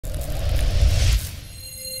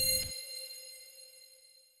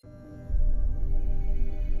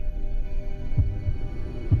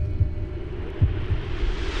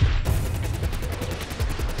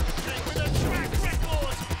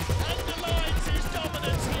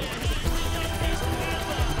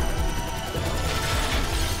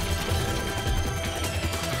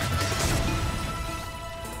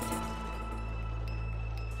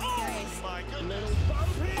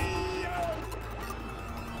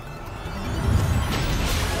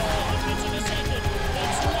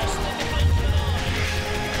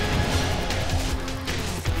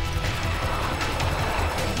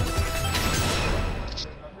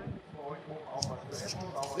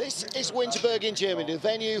Winterberg in Germany, the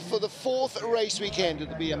venue for the 4th race weekend of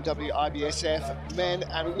the BMW IBSF Men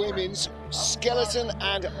and Women's Skeleton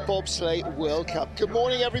and Bobsleigh World Cup. Good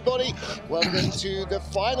morning, everybody. Welcome to the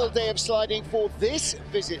final day of sliding for this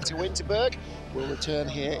visit to Winterberg. We'll return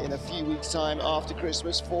here in a few weeks' time after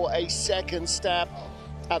Christmas for a second stab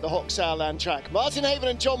at the Hochsauerland track. Martin Haven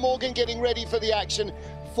and John Morgan getting ready for the action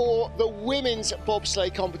for the women's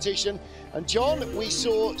bobsleigh competition. And John, we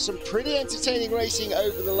saw some pretty entertaining racing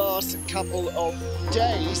over the last couple of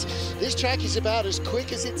days. This track is about as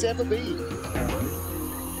quick as it's ever been.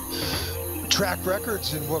 Track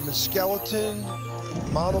records in women's skeleton,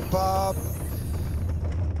 monobob.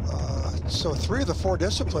 So 3 of the 4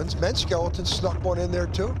 disciplines. Men's skeleton snuck one in there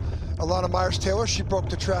too. Alana Myers-Taylor, she broke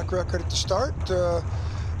the track record at the start.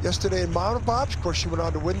 Yesterday in monobob, of course, she went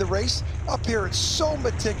on to win the race. Up here, it's so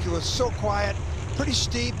meticulous, so quiet, pretty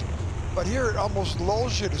steep, but here it almost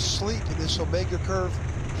lulls you to sleep in this omega curve.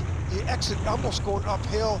 You exit almost going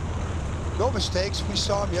uphill. No mistakes. We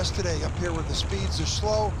saw them yesterday up here where the speeds are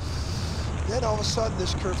slow. Then all of a sudden,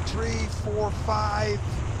 this curve 3, 4, 5.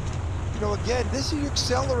 You know, again, this is you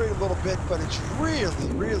accelerate a little bit, but it's really,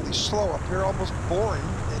 really slow up here, almost boring.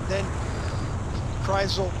 And then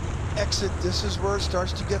Kreisel exit, this is where it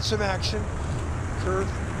starts to get some action. Curve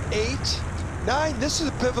 8, 9, this is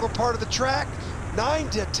a pivotal part of the track. 9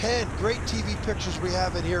 to 10, great TV pictures we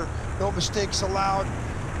have in here, no mistakes allowed.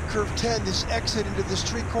 Curve 10, this exit into this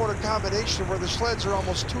 3-corner combination where the sleds are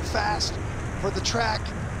almost too fast for the track.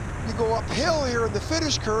 You go uphill here in the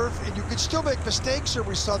finish curve and you can still make mistakes here.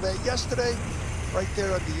 We saw that yesterday, right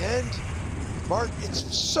there at the end. Martin,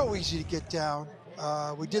 it's so easy to get down.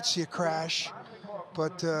 We did see a crash.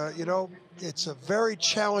 But, you know, it's a very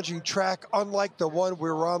challenging track, unlike the one we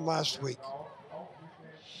were on last week.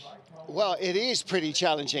 Well, it is pretty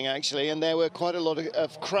challenging, actually, and there were quite a lot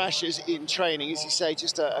of crashes in training. As you say,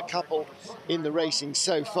 just a couple in the racing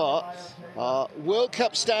so far. World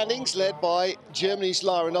Cup standings led by Germany's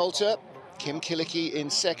Lara Nolte, Kim Killicky in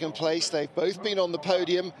 2nd place. They've both been on the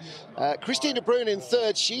podium. Christina Brun in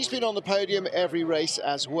 3rd. She's been on the podium every race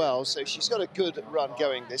as well, so she's got a good run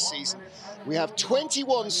going this season. We have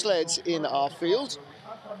 21 sleds in our field,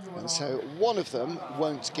 and so one of them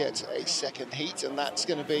won't get a second heat, and that's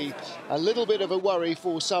going to be a little bit of a worry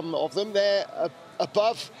for some of them. They're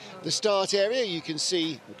above the start area. You can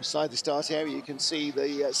see, beside the start area, you can see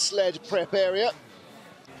the sled prep area.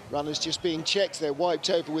 Runners just being checked. They're wiped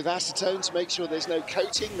over with acetone to make sure there's no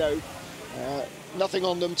coating, nothing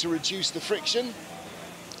on them to reduce the friction.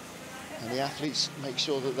 And the athletes make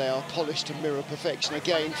sure that they are polished to mirror perfection.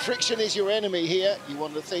 Again, friction is your enemy here. You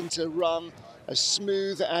want the thing to run as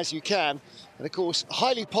smooth as you can. And of course,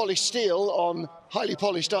 highly polished steel on highly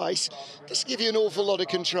polished ice does give you an awful lot of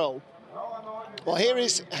control. Well, here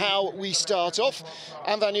is how we start off.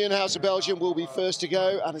 Anne van Nieuwenhuis of Belgium will be first to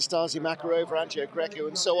go. Anastasia Makarova, Antje Greco,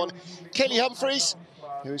 and so on. Kelly Humphries,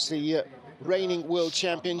 who's the reigning world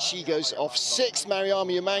champion, she goes off 6th.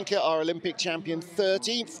 Mariama Yamanka, our Olympic champion,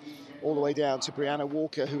 13th. All the way down to Brianna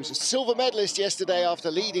Walker, who was a silver medalist yesterday after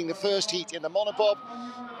leading the first heat in the monobob.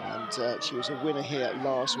 And she was a winner here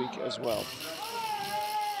last week as well.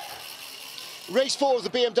 Race 4 of the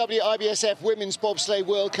BMW IBSF Women's Bobsleigh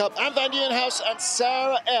World Cup. Anne van Nieuwenhuis and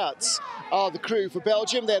Sarah Aerts are the crew for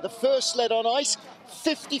Belgium. They're the first sled on ice.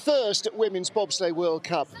 51st Women's Bobsleigh World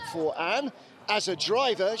Cup for Anne. As a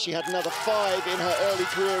driver, she had another 5 in her early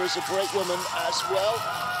career as a brakewoman as well.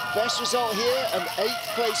 Best result here, an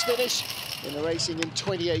 8th place finish in the racing in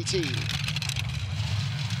 2018.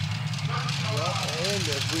 Well, and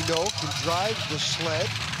as we know, can drive the sled.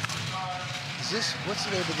 Is this, what's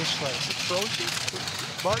the name of this sled? Is it Frozen?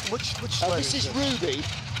 Martin, which sled this is Ruby.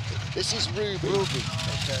 This is Ruby. Ruby,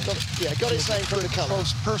 okay. Got its name from the colour.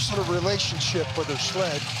 Close personal relationship with her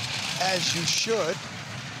sled, as you should.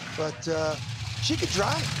 But she could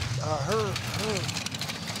drive. Her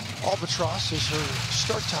Albatross is her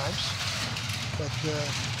start times. But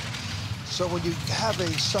so when you have a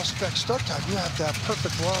suspect start time, you have to have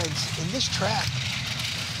perfect lines. In this track,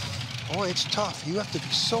 boy, it's tough. You have to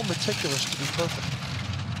be so meticulous to be perfect.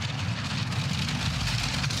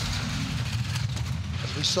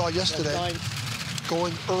 As we saw yesterday,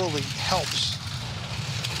 going early helps.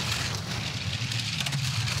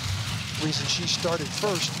 The reason she started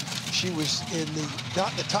first, she was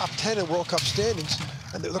not in the top 10 in World Cup standings.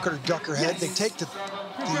 And they look at her duck her head. They take the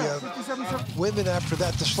women after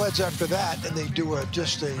that, the sleds after that, and they do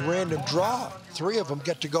just a random draw. 3 of them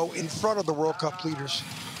get to go in front of the World Cup leaders.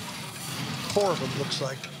 4 of them, looks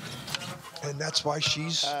like. And that's why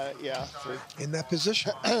she's in that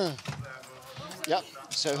position. Yep,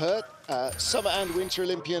 so her summer and winter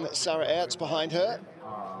Olympian Sarah Aerts behind her.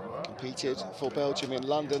 competed for Belgium in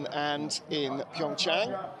London and in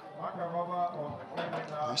Pyeongchang.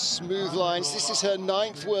 Nice smooth lines. This is her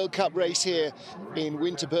 9th World Cup race here in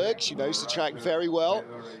Winterberg. She knows the track very well,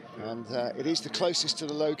 and it is the closest to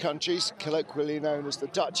the Low Countries, colloquially known as the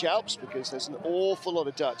Dutch Alps, because there's an awful lot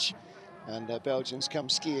of Dutch and Belgians come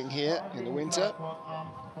skiing here in the winter.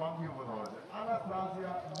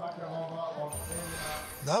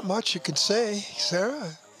 Not much you can say, Sarah.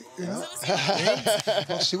 You know,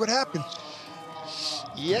 we'll see what happens.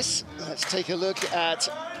 Yes, let's take a look at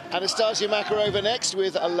Anastasia Makarova next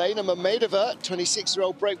with Elena Mamedova,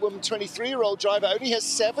 26-year-old brakewoman, 23-year-old driver, only her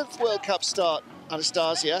 7th World Cup start,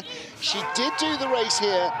 Anastasia. She did do the race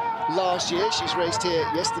here last year. She's raced here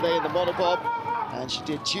yesterday in the Monobob, and she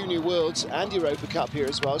did Junior Worlds and Europa Cup here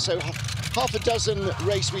as well. So half a dozen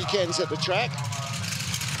race weekends at the track.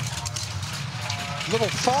 Little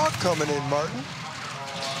fog coming in, Martin.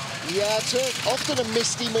 Yeah, it's often a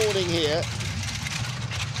misty morning here.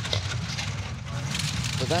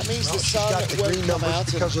 But that means the sun won't come out.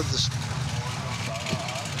 Because of the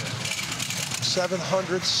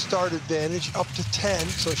 700 start advantage up to 10,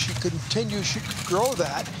 so she could continue, she could grow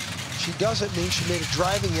that. She doesn't mean she made a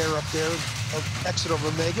driving error up there of exit of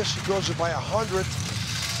Omega. She grows it by 100th.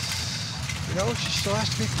 You know, she still has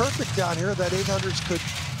to be perfect down here. That 800s could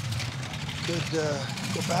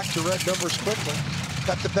go back to red numbers quickly.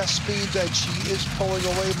 Got the best speed that she is pulling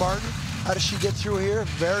away, Martin. How does she get through here?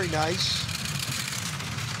 Very nice.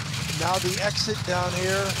 Now the exit down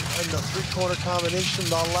here and the 3-corner combination,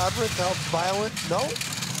 the labyrinth, how violent? No.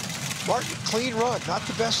 Martin, clean run. Not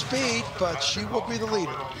the best speed, but she will be the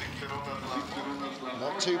leader.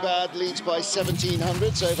 Not too bad. Leads by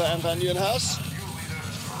 1700s over Anne van Nieuwenhuis.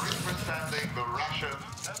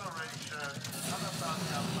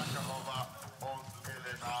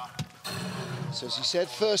 So as you said,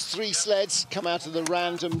 first 3 sleds come out of the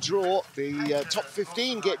random draw. The top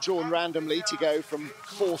 15 get drawn randomly to go from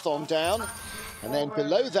 4th on down. And then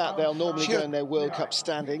below that, they'll normally go in their World Cup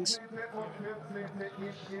standings.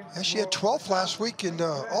 Yeah, she had 12th last week in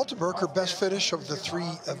Altenburg, her best finish of the 3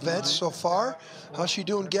 events so far. How's she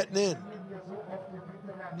doing getting in?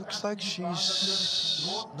 Looks like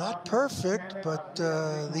she's not perfect, but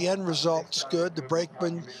the end result's good. The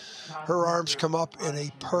brakeman, her arms come up in a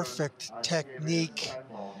perfect technique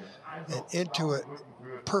and into a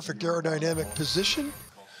perfect aerodynamic position.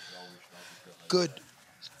 Good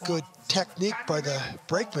technique by the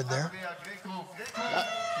brakeman there.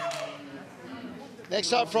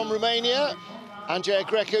 Next up from Romania, Andreea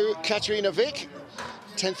Grecu, Katerina Vick.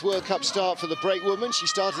 10th World Cup start for the brakewoman. She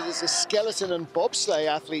started as a skeleton and bobsleigh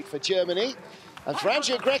athlete for Germany. And for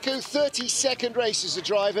Andreea Grecu, 32nd race as a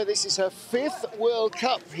driver. This is her 5th World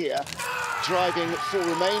Cup here, driving for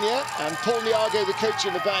Romania. And Paul Niago, the coach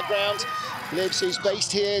in the background, he's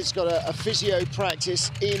based here. He's got a physio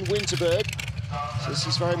practice in Winterberg. So this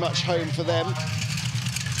is very much home for them.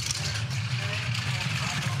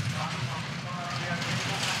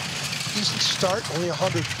 Decent start, only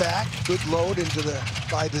 100 back. Good load into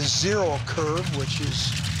by the 0 curve,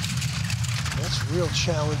 that's real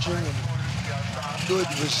challenging. And good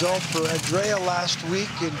result for Andreea last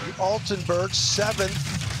week in Altenburg, 7th.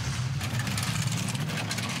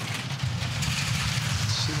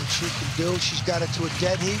 Let's see what she can do. She's got it to a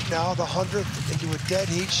dead heat now, the 100th into a dead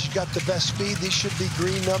heat. She's got the best speed. These should be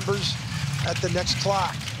green numbers at the next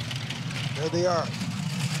clock. There they are.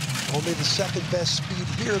 Only the 2nd best speed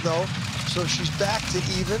here, though, so she's back to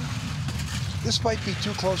even. This might be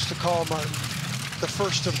too close to call, Martin. The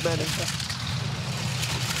first of many.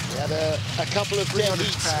 We had a couple of dead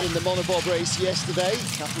heats in the Monobob race yesterday.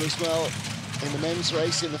 A couple as well in the men's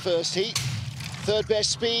race in the first heat. 3rd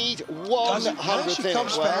best speed, 100th she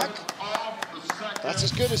comes back. That's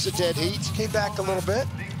as good as a dead heat. Came back a little bit.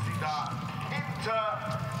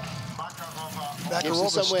 Gives her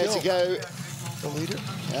somewhere to go. The leader.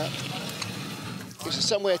 Yeah. Gives us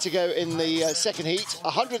somewhere to go in the 2nd heat.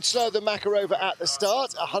 100 slower than Makarova at the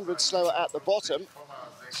start, 100 slower at the bottom.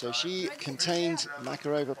 So she contained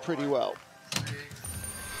Makarova pretty well.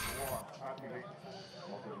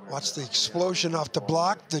 Watch the explosion off the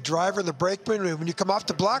block. The driver, the brakeman, when you come off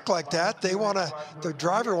the block like that, the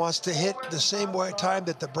driver wants to hit the same time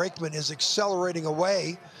that the brakeman is accelerating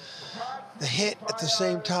away. The hit at the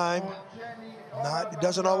same time. It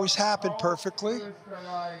doesn't always happen perfectly.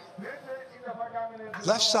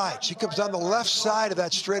 Left side. She comes down the left side of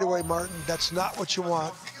that straightaway, Martin. That's not what you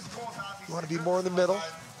want. You want to be more in the middle.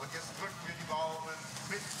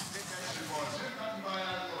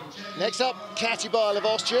 Next up, Kati Bile of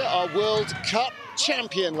Austria, our World Cup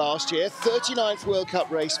champion last year. 39th World Cup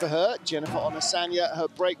race for her. Jennifer Onasanya, her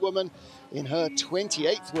brakewoman, in her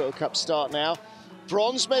 28th World Cup start now.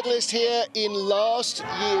 Bronze medalist here in last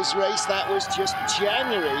year's race. That was just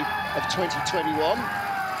January of 2021.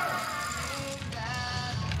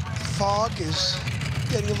 Fog is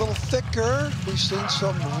getting a little thicker. We've seen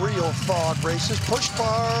some real fog races. Push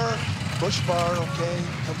bar, okay,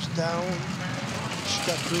 comes down. She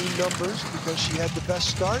got green numbers because she had the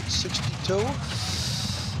best start, 62.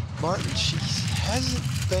 Martin, she hasn't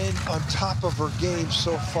been on top of her game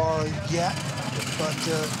so far yet, but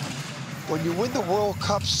when you win the World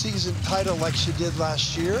Cup season title like she did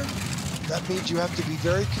last year, that means you have to be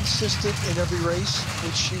very consistent in every race,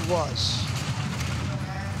 which she was.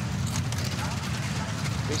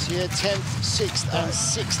 This year, 10th, 6th, and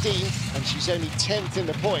 16th, and she's only 10th in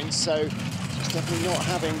the points, so she's definitely not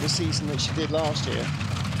having the season that she did last year.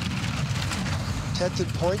 10th in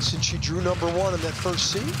points, and she drew #1 in that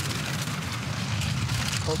first seat.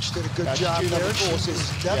 Coach did a good job there. She is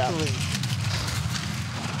definitely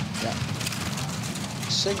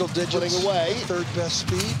single digits, pulling away. Third best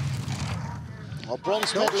speed. Our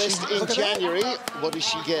bronze medalist in January. What does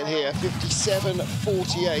she get here?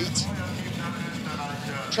 57.48.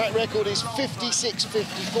 Track record is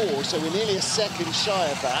 56.54, so we're nearly a second shy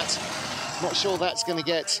of that. Not sure that's going to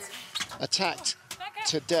get attacked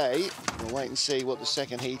today. We'll wait and see what the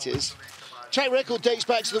second heat is. Track record dates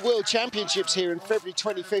back to the World Championships here in February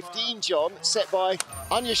 2015, John, set by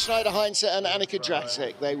Anja Schneider-Heinze and Annika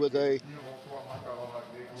Drasek. They were the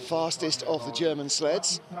fastest of the German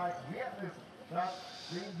sleds.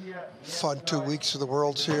 Fun 2 weeks of the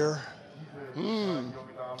Worlds here.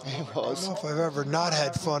 It was. I don't know if I've ever not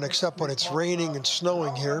had fun, except when it's raining and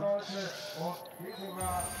snowing here.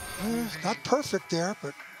 Not perfect there,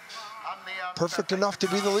 but perfect enough to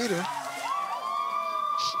be the leader.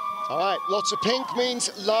 All right, lots of pink means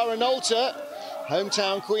Lara Nolte,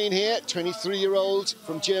 hometown queen here, 23-year-old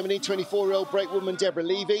from Germany, 24-year-old brakewoman Deborah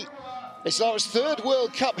Levy. It's Lara's 3rd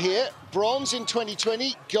World Cup here, bronze in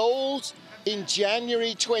 2020, gold in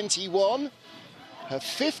January 21. Her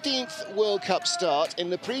 15th World Cup start. In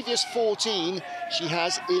the previous 14, she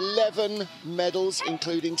has 11 medals,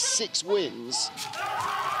 including 6 wins.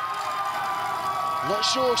 Not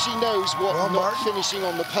sure she knows what not finishing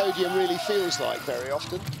on the podium really feels like very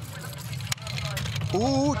often.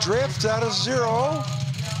 Ooh, drift out of 0.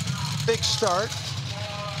 Big start.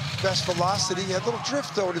 Best velocity. Had a little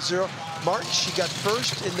drift though to 0. Martin, she got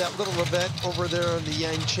first in that little event over there in the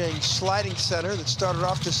Yangcheng Sliding Center that started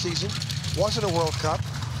off this season. Wasn't a World Cup.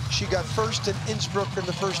 She got first in Innsbruck in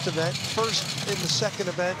the first event, first in the second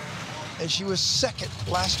event, and she was 2nd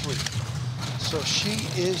last week. So she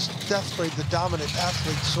is definitely the dominant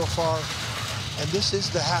athlete so far, and this is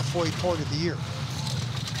the halfway point of the year.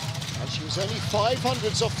 And she was only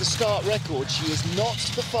 500ths off the start record. She is not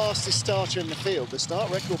the fastest starter in the field. The start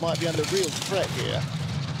record might be under real threat here.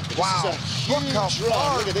 Wow, this is a huge look how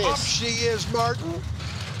far Look at this. up she is, Martin.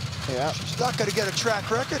 Yeah. She's not going to get a track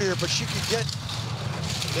record here, but she could get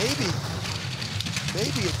maybe a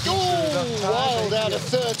decent enough time. Wild out of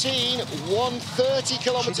 13, 130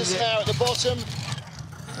 kilometers an hour at the bottom.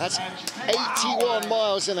 That's 81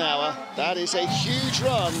 miles an hour. That is a huge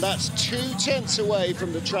run. That's 2/10 away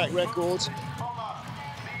from the track record.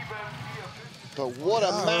 But what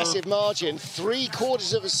a massive margin.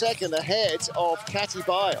 3/4 of a second ahead of Katie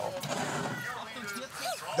Bile.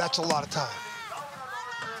 That's a lot of time.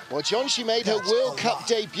 Well, John, she made her World Cup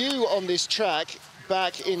debut on this track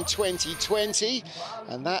back in 2020,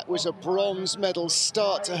 and that was a bronze medal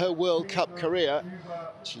start to her World Cup career.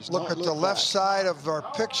 Look at the left side of our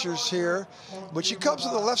pictures here. When she comes to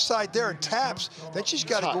the left side there and taps, then she's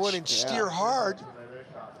got to go in and steer hard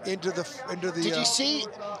into the Did you see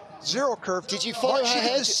 0 curve? Did you follow her head? She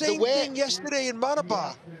did the same thing yesterday in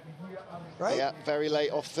Monobob, right? Yeah, very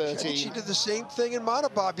late off 13. She did the same thing in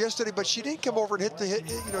Monobob yesterday, but she didn't come over and she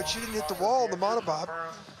didn't hit the wall in the Monobob.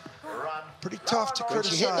 Pretty tough to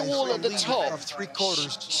criticize. She hit the wall at the top. Of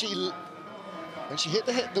 3/4. When she hit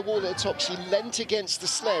the wall at the top, she leant against the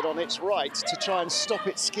sled on its right to try and stop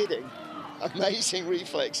it skidding. Amazing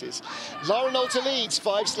reflexes. Lara Nolte leads,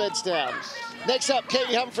 5 sleds down. Next up,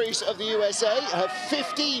 Kaylee Humphries of the USA, her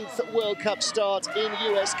 15th World Cup start in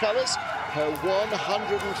US colours, her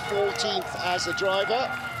 114th as a driver.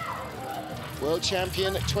 World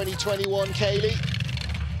champion 2021, Kaylee.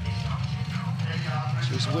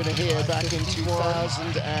 She was a winner here back in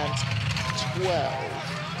 2012.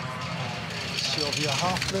 Sylvia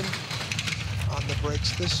Hoffman on the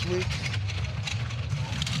brakes this week.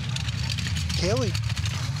 Kaylee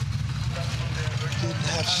didn't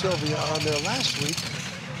have Sylvia on there last week.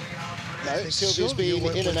 No, Sylvia's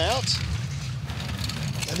been in and out.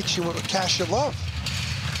 I think she went with Kasia Love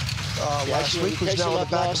last week, who's now in the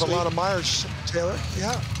back of Alana Myers, Taylor.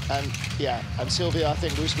 Yeah. And Sylvia, I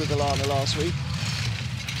think, was with Alana last week.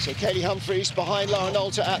 So Kaylee Humphries behind Lara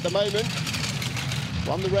Nolte at the moment.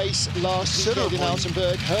 Won the race last weekend in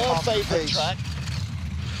Altenburg, her favourite track.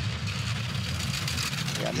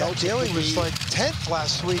 Yeah, Daly was like 10th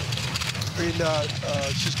last week.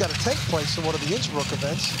 She's got a 10th place in one of the Innsbruck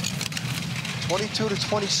events. 22 to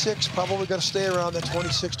 26, probably going to stay around that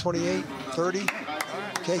 26, 28, 30.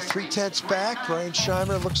 Okay, 3/10 back. Ryan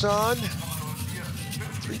Scheimer looks on.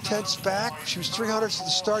 3/10 back. She was 300ths at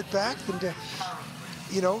the start back. And,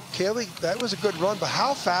 you know, Kaylee, that was a good run, but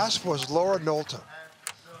how fast was Laura Nolte?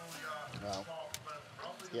 Well,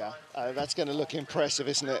 yeah, that's going to look impressive,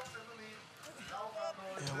 isn't it?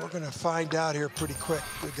 Yeah, we're going to find out here pretty quick.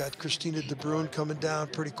 We got Christina De Bruin coming down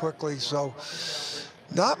pretty quickly, so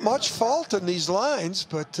not much fault in these lines,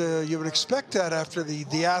 but you would expect that after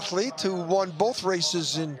the athlete who won both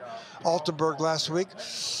races in Altenburg last week.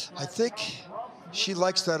 I think she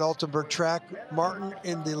likes that Altenburg track. Martin,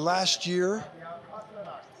 in the last year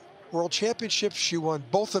World Championships, she won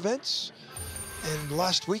both events, and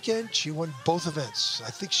last weekend she won both events.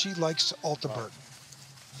 I think she likes Altenburg.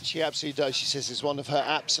 She absolutely does. She says it's one of her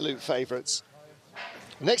absolute favourites.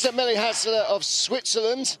 Next up, Melanie Hassler of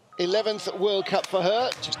Switzerland. 11th World Cup for her,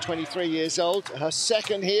 just 23 years old. Her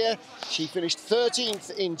second here. She finished 13th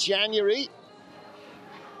in January.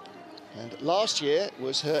 And last year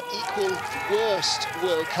was her equal worst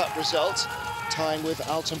World Cup result, tying with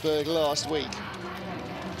Altenburg last week.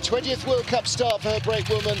 20th World Cup start for her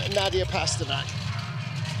brakewoman, Nadia Pasternak.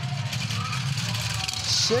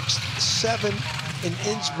 6th, 7th in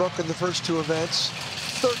Innsbruck in the first two events.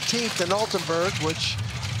 13th in Altenburg, which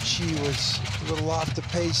she was a little off the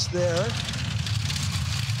pace there.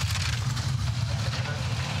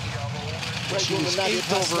 She was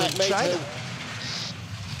 8th over in China.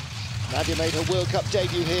 Nadia made her World Cup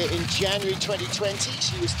debut here in January 2020.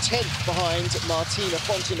 She was 10th behind Martina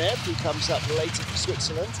Fontenay, who comes up later for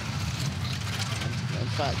Switzerland. And in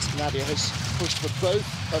fact, Nadia has pushed for both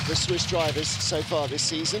of the Swiss drivers so far this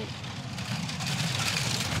season.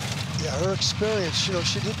 Yeah, her experience, you know,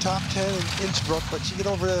 she did top 10 in Innsbruck, but you get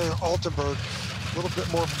over there in Altenburg, a little bit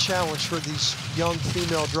more of a challenge for these young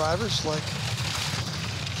female drivers like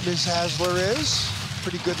Ms. Hassler is.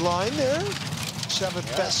 Pretty good line there. 7th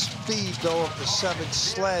best speed, though, of the 7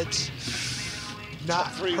 sleds. Not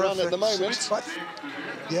top 3 run at the moment. But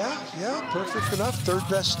yeah, perfect enough. 3rd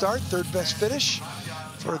best start, 3rd best finish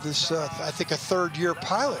for this, I think, a 3rd-year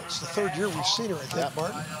pilot. It's the 3rd year we've seen her, I think,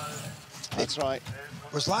 Martin. That's right.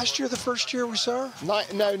 Was last year the first year we saw her? No,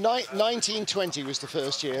 1920 was the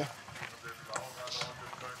first year.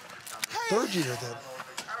 3rd year, then.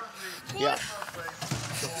 Yeah.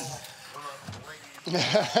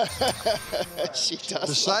 She does.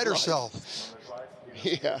 Beside herself.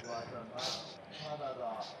 Yeah.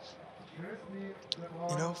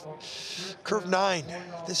 You know, curve 9,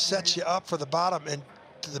 this sets you up for the bottom, and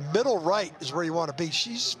to the middle right is where you want to be.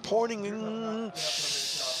 She's pointing,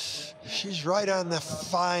 she's right on the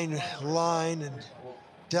fine line, and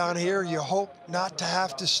down here you hope not to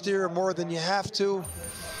have to steer more than you have to.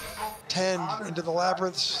 10 into the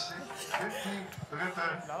labyrinths.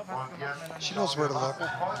 She knows where to look.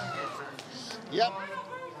 Yep.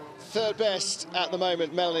 3rd best at the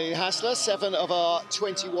moment, Melanie Hassler. 7 of our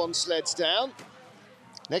 21 sleds down.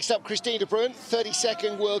 Next up, Christine De Bruin.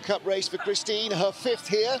 32nd World Cup race for Christine. Her 5th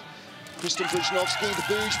here. Kristen Brzezinski, the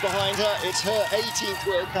Bouge behind her. It's her 18th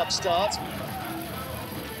World Cup start.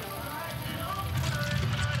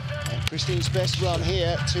 And Christine's best run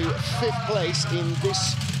here to 5th place in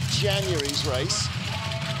this January's race.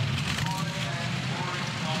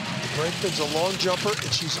 Brakeman's a long jumper,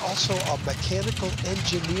 and she's also a mechanical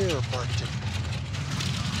engineer, Martin.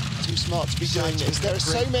 Too smart to be doing this. There are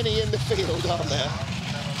so many in the field, aren't there?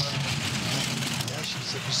 Yeah,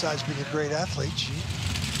 besides being a great athlete, she's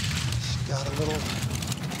got a little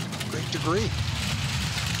great degree.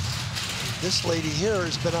 This lady here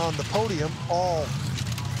has been on the podium all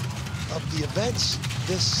of the events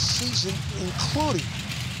this season, including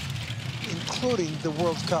the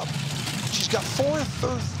World Cup. She's got 4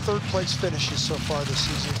 third place finishes so far this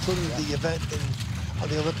season, including the event on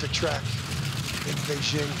the Olympic track in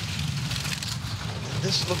Beijing. And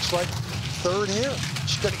this looks like 3rd here.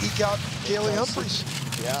 She's going to eke out Kaylee Humphries.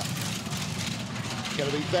 Yeah. Going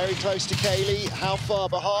to be very close to Kaylee. How far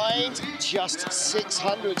behind? Just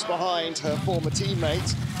 600ths behind her former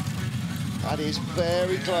teammate. That is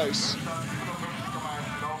very close.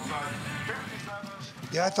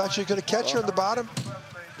 Yeah, I thought she was going to catch her on the bottom.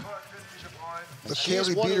 But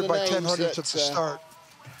Kaylee beat her by 10 hundredths at the start.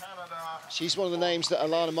 She's one of the names that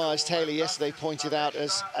Alana Myers-Taylor yesterday pointed out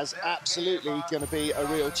as absolutely going to be a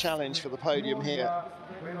real challenge for the podium here.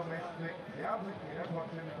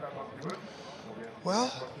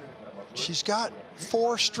 Well, she's got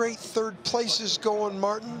 4 straight third places going,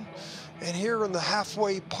 Martin. And here in the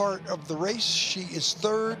halfway part of the race, she is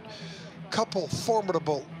third. Couple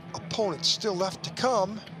formidable opponents still left to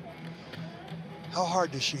come. How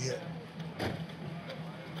hard does she hit?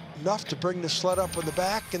 Enough to bring the sled up in the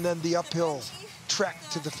back, and then the uphill trek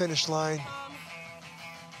to the finish line.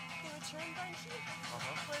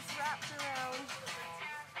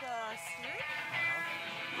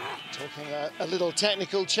 Talking a little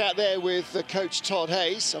technical chat there with Coach Todd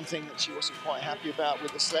Hayes, something that she wasn't quite happy about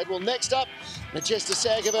with the sled. Well, next up, Nadezhda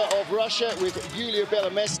Sergeva of Russia with Yulia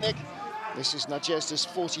Belomesnik. This is Nadezhda's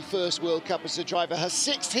 41st World Cup as a driver, her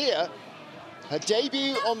 6th here. Her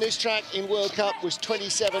debut on this track in World Cup was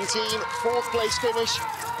 2017, 4th place finish,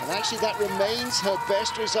 and actually that remains her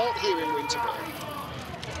best result here in Winterberg.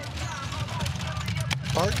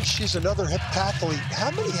 Martin, she's another heptathlete.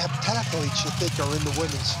 How many heptathletes you think are in the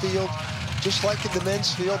women's field? Just like in the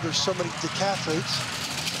men's field, there's so many decathletes.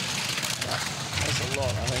 That's a lot,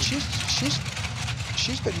 I think.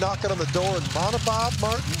 She's been knocking on the door in Monobob,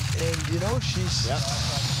 Martin, and you know she's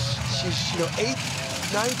 8th,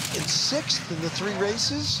 9th, and 6th in the 3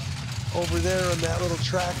 races over there on that little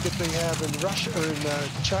track that they have in Russia or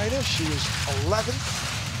in China. She is 11th.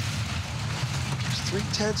 She's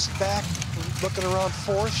 3/10 back, looking around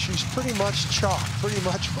 4th. She's pretty much chalk, pretty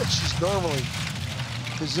much what she's normally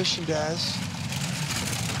positioned as.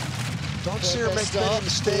 Don't see her make many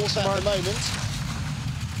mistakes, Martin. At the moment.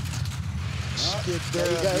 Skid there,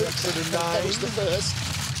 there you go. Exit of 9. That was the first.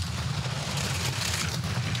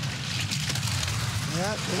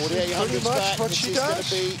 Yeah, 4800's back. What this she is does.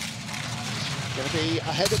 Going to be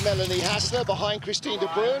ahead of Melanie Hassler, behind Christine de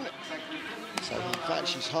Bruyn. So in fact,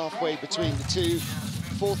 she's halfway between the two.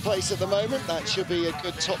 4th place at the moment. That should be a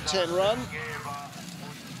good top 10 run.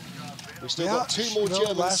 We've still got 2 more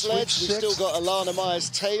German sleds. We've still got Alana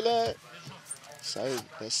Myers-Taylor. So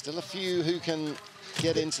there's still a few who can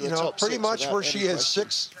get into the top 6. Pretty much where she is,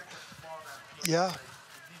 6. Yeah.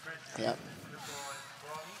 Yeah.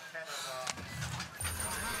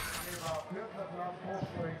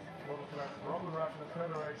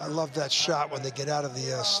 I love that shot when they get out of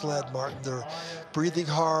the sled, Martin. They're breathing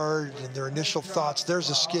hard and their initial thoughts. There's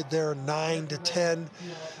a skid there, 9 to 10.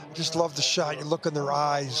 I just love the shot. You look in their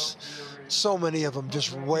eyes. So many of them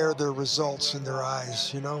just wear their results in their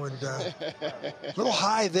eyes, you know. And a little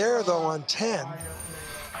high there, though, on 10.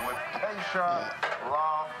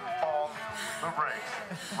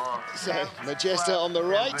 So Nadezhda on the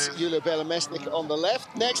right, Yulia Belomesnik on the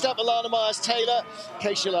left. Next up, Alana Myers-Taylor.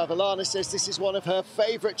 Keisha Alana says this is one of her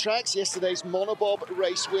favorite tracks. Yesterday's Monobob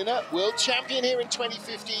race winner, world champion here in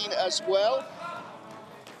 2015 as well.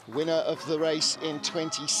 Winner of the race in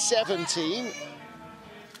 2017.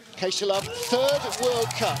 Keisha Love, 3rd World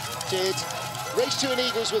Cup. Did race 2 in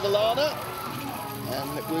Eagles with Alana,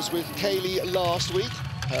 and it was with Kaylee last week.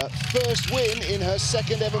 Her 1st win in her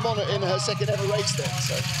second ever race then.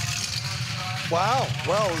 So. Wow,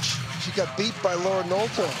 well, she got beat by Laura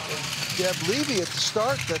Nolta and Deb Levy at the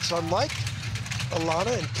start. That's unlike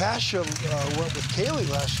Alana, and Kasia went with Kaylee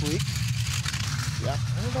last week. Yeah.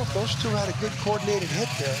 I don't know if those 2 had a good coordinated hit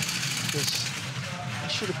there, because they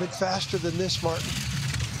should have been faster than this, Martin.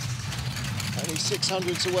 Only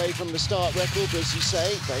 600ths away from the start record, but as you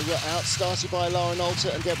say, they were out-started by Laura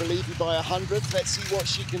Nolta and Deborah Levy by 100th. Let's see what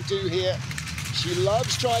she can do here. She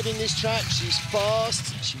loves driving this track. She's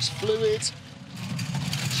fast, she's fluid,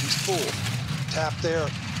 she's 4th. Tap there.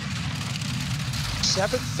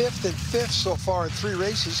 7th, 5th, and 5th so far in 3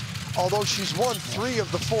 races, although she's won 3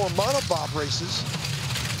 of the 4 Monobob races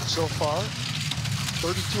so far.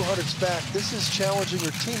 3200s back. This is challenging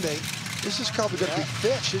her teammate. This is probably going to be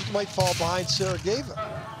 5th. She might fall behind Sergeva.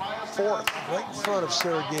 4th, right in front of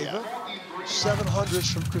Sergeva.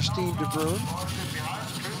 700s from Christine de Bruyn.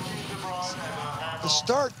 The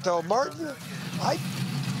start, though, Martin, I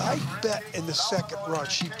bet in the 2nd run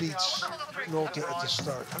she beats Nolta at the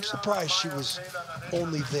start. I'm surprised she was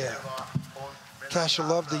only there. Kasia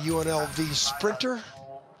Love, the UNLV sprinter.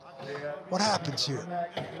 What happens here?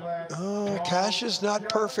 Kasia's not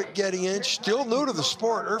perfect getting in. Still new to the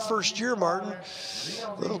sport. Her 1st year, Martin.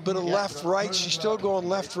 A little bit of left, right. She's still going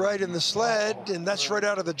left, right in the sled, and that's right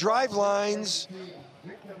out of the drive lines.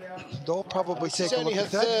 They'll probably take a look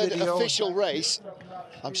at that video. This is only her 3rd official race.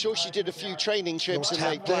 I'm sure she did a few training trips in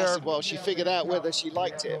Lake Placid while she figured out whether she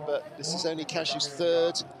liked it, but this is only Kasia's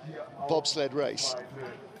 3rd bobsled race.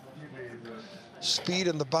 Speed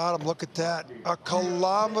in the bottom, look at that. A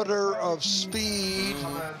kilometer of speed.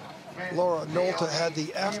 Laura Nolte had the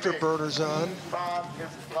afterburners on.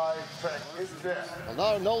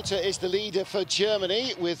 Laura Nolte is the leader for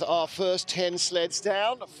Germany with our first 10 sleds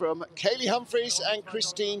down from Kaylee Humphries and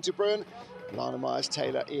Christine de Bruyn. Lana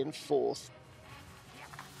Myers-Taylor in 4th.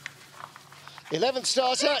 11th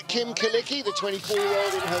starter, Kim Kalicki, the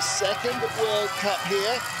 24-year-old in her 2nd World Cup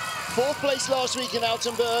here. 4th place last week in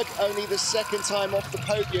Altenburg, only the 2nd time off the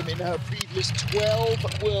podium in her previous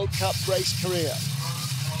 12 World Cup race career.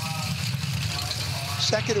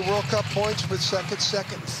 2nd in World Cup points with 2nd,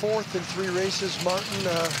 4th in 3 races. Martin,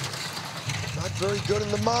 not very good in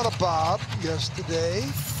the monobob yesterday,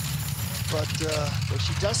 but well,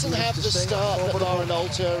 she doesn't have the start that Laura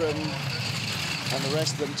Nolte and the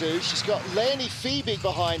rest of them do. She's got Leonie Fiebig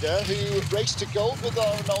behind her, who raced to gold with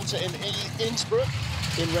Laura Nolte in Innsbruck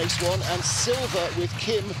in race 1 and silver with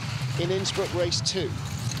Kim in Innsbruck race 2.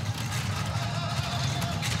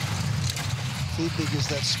 Fiebig is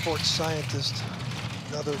that sports scientist,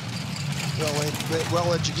 another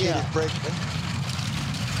well-educated brakeman.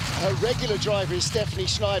 Her regular driver is Stephanie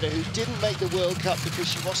Schneider, who didn't make the World Cup because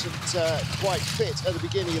she wasn't quite fit at the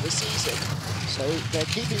beginning of the season. So they're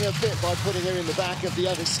keeping her fit by putting her in the back of the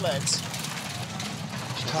other sleds.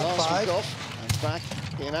 Top last 5. week off and back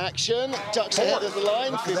in action. Ducks ahead of the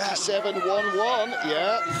line, 57.11,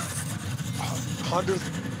 yeah.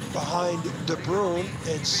 100th behind de Bruyn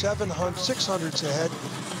and 600s ahead.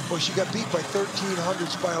 Well, she got beat by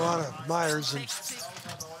 1300s by Lana Myers, and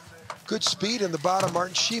good speed in the bottom,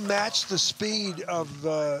 Martin. She matched the speed of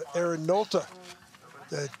Erin Nolte.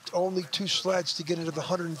 The only 2 sleds to get into the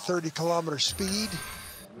 130-kilometer speed.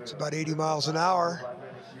 It's about 80 miles an hour.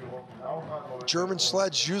 German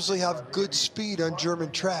sleds usually have good speed on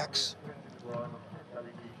German tracks.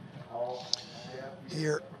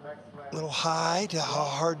 Here, a little high to how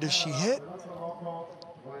hard does she hit?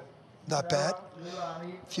 Not bad.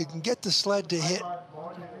 If you can get the sled to hit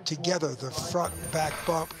together, the front and back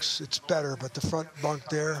bunks, it's better, but the front bunk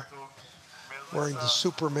there, wearing the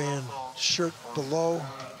Superman shirt below.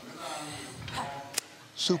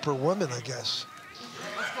 Superwoman, I guess.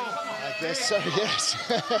 I guess so, yes.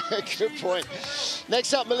 Good point.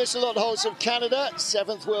 Next up, Melissa Lotholz of Canada.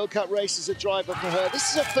 7th World Cup race as a driver for her.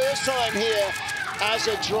 This is her first time here as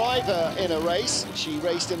a driver in a race. She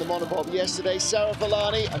raced in the monobob yesterday. Sarah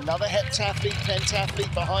Villani, another heptathlete,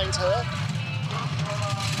 pentathlete behind her.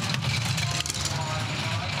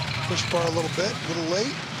 Push bar a little bit, a little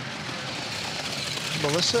late.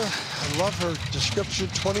 Melissa, I love her description,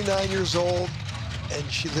 29 years old, and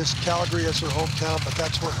she lists Calgary as her hometown, but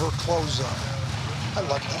that's where her clothes are. I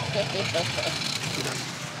love that. You know.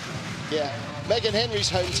 Yeah, Megan Henry's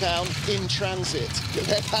hometown in transit.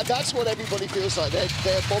 That's what everybody feels like.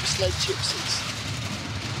 They're bobsled gypsies.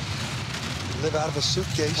 Live out of a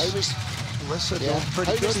suitcase. Melissa doing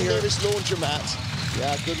pretty good here. Home is the nearest laundromat.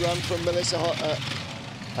 Yeah, good run from Melissa.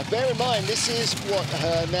 And bear in mind, this is what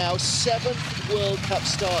her now 7th World Cup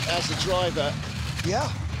start as a driver. Yeah,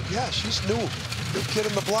 she's new. New kid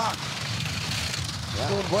in the block. Yeah.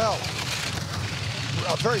 Doing well.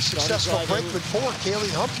 A very successful brakeman for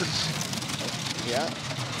Kaylee Humphries. Yeah.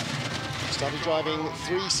 Started driving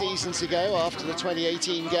 3 seasons ago after the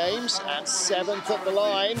 2018 games, and 7th at the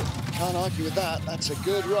line. Can't argue with that. That's a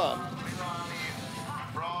good run.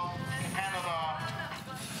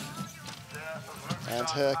 And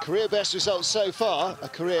her career best result so far, a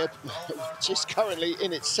career just currently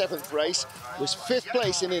in its 7th race, was 5th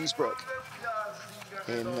place in Innsbruck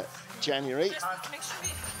in January.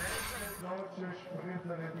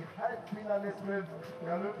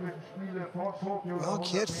 Well,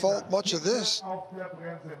 can't fault much of this.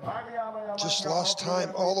 Just lost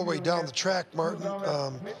time all the way down the track, Martin.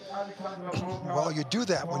 Well, you do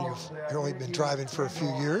that when you've only been driving for a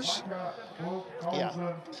few years.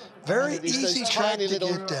 Yeah. Very easy track to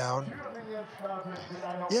get down.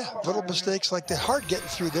 Yeah, little mistakes like that. Hard getting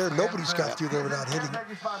through there. Nobody's got through there without hitting.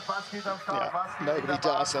 Yeah, nobody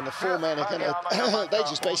does. And the 4 men are going to, they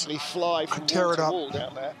just basically fly from wall to wall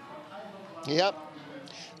down there. Yep.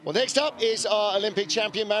 Well, next up is our Olympic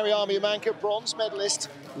champion, Mariama Umanka, bronze medalist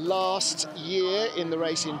last year in the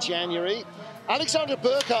race in January. Alexandra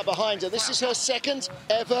Burkhardt behind her. This is her 2nd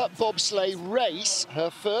ever bobsleigh race. Her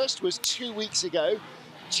first was 2 weeks ago.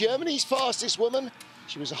 Germany's fastest woman.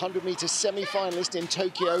 She was a 100-meter semi-finalist in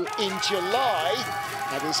Tokyo in July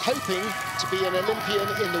and is hoping to be an Olympian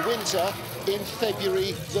in the winter in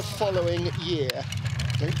February the following year.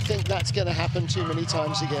 Don't think that's going to happen too many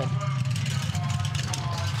times again.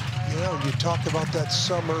 You know, you talk about that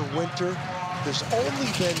summer, winter. There's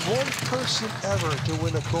only been one person ever to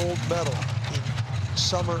win a gold medal in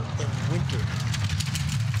summer and winter.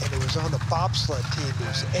 And it was on the bobsled team. It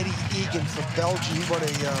was Eddie Egan from Belgium. He won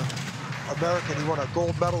He won a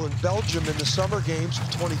gold medal in Belgium in the summer games of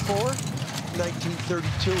 24.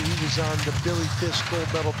 1932, he was on the Billy Fisk gold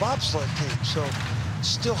medal bobsled team. So it's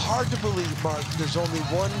still hard to believe, Martin, there's only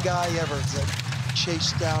one guy ever that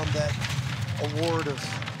chased down that award of,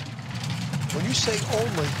 when you say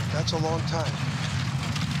only, that's a long time.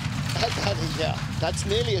 Yeah, that's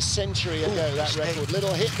nearly a century ago, that record.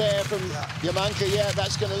 Little hit there from Yamanka. Yeah,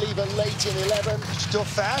 that's going to leave her late in 11. Still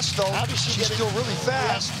fast, though. How does she She's get still really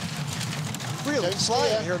fast. Yeah. Really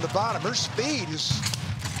flying here in the bottom. Her speed is,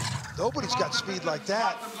 nobody's got speed like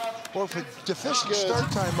that. Or for deficient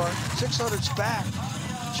start time, Mark. 600's back.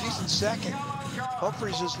 She's in second.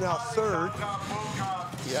 Humphreys is now third.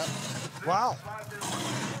 Yeah. Wow.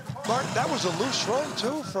 Martin, that was a loose run,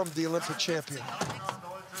 too, from the Olympic champion.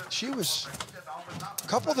 She was a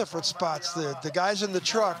couple different spots. The guys in the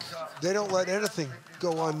truck, they don't let anything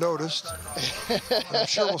go unnoticed. I'm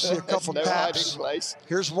sure we'll see a couple taps.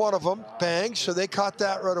 Here's one of them, bang, so they caught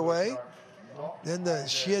that right away. Then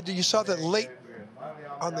you saw that late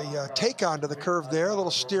on the take on to the curve there, a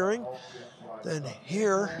little steering. Then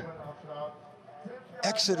here,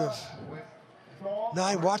 exit of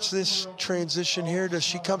 9. Watch this transition here. Does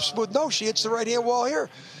she come smooth? No, she hits the right-hand wall here.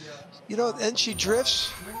 You know, and she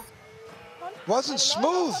drifts. Wasn't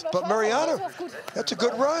smooth, but Mariana, that's a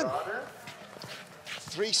good run.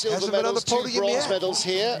 3 silver medals, 2 bronze medals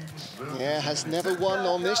here. Yeah, has never won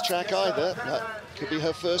on this track either. That could be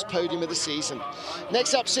her first podium of the season.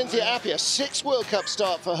 Next up, Cynthia Appia, 6th World Cup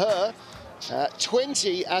start for her.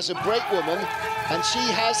 20 as a brakewoman, and she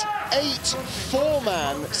has 8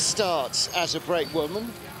 4-man starts as a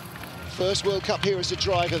brakewoman. First World Cup here as a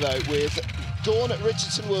driver, though, with Dawn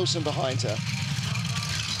Richardson-Wilson behind her.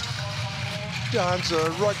 Dawn's a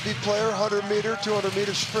rugby player, 100-meter,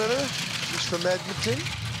 200-meter sprinter. She's from Edmonton.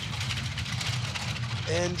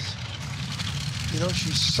 And, you know,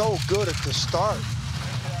 she's so good at the start.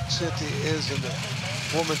 Cynthia is in the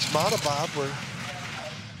women's monobob, where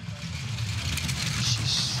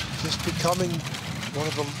she's just becoming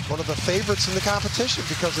one of the favorites in the competition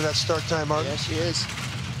because of that start time, Martin. Yeah, she is.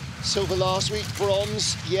 Silver last week,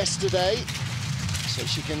 bronze yesterday. So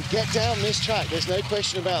she can get down this track, there's no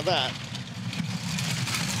question about that.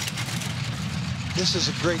 This is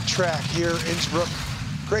a great track here, Innsbruck.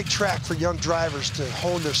 Great track for young drivers to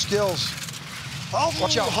hone their skills. Oh,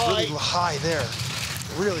 watch out, really high there.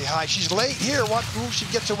 Really high. She's late here. Watch, she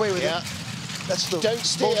gets away with it. That's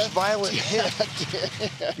the most violent hit.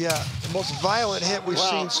 Yeah, the most violent hit we've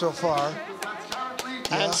seen so far.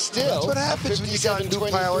 And still, that's what happens when you got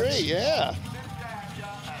new pilots. Yeah.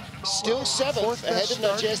 Still 7th, ahead of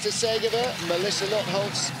Nadezhda Segova, Melissa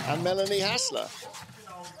Lottholz, and Melanie Hassler.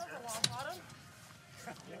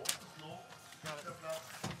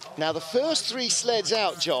 Now, the first 3 sleds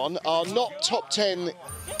out, John, are not top 10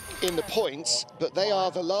 in the points, but they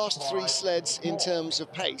are the last 3 sleds in terms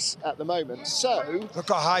of pace at the moment. So, look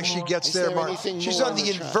how high she gets there, Mark. She's on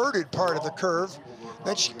the inverted part of the curve.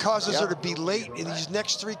 Then she causes her to be late in these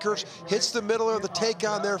next 3 curves, hits the middle of the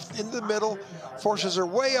take-on there in the middle, forces her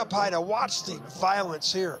way up high. Now watch the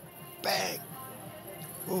violence here. Bang.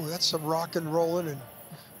 Ooh, that's some rock and rolling, and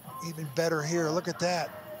even better here. Look at that.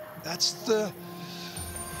 That's the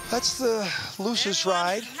loosest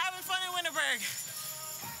ride. Having fun in Winterberg.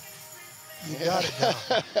 You got it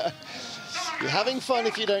now. You're having fun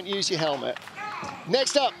if you don't use your helmet.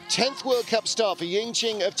 Next up, 10th World Cup start for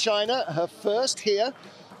Yingqing of China, her first here.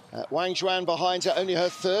 Wang Zhuan behind her, only her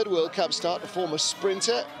 3rd World Cup start. The former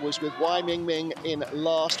sprinter was with Wai Mingming in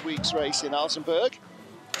last week's race in Altenburg.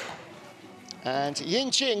 And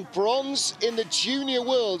Yingqing, bronze in the Junior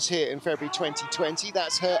Worlds here in February 2020.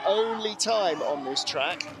 That's her only time on this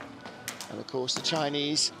track. And of course, the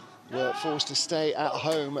Chinese were forced to stay at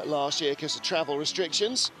home last year because of travel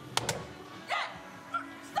restrictions.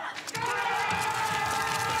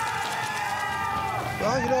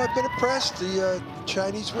 Well, you know, I've been impressed. The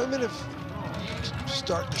Chinese women have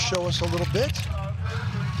started to show us a little bit.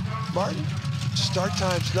 Martin, start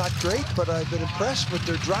time's not great, but I've been impressed with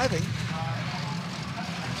their driving.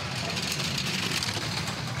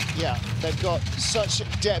 Yeah, they've got such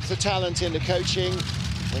depth of talent in the coaching.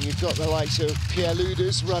 When you've got the likes of Pierre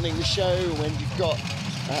Luders running the show, when you've got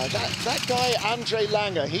that guy, Andre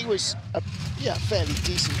Langer, he was a fairly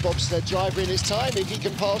decent bobsled driver in his time. If he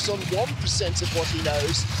can pass on 1% of what he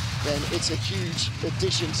knows, then it's a huge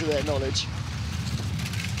addition to their knowledge.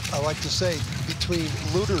 I like to say, between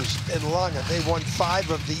Luders and Langer, they won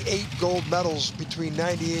 5 of the 8 gold medals between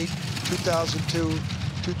 98, 2002,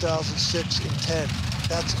 2006, and 10.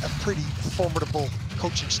 That's a pretty formidable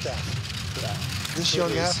coaching staff. Yeah, this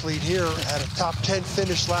young athlete here had a top 10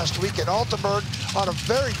 finish last week at Altenburg on a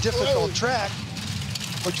very difficult track,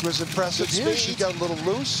 which was impressive. Here she got a little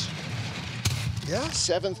loose. Yeah.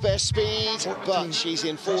 7th best speed, but she's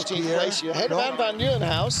in 14th place. You're ahead of Anne van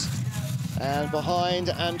Nieuwenhuis and behind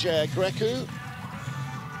Andrea Grecu.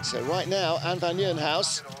 So right now, Anne van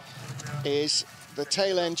Nieuwenhuis is the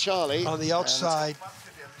tail end Charlie. On the outside,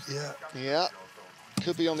 yeah.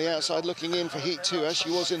 Could be on the outside looking in for Heat 2, as she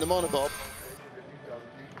was in the Monobob.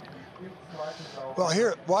 Well,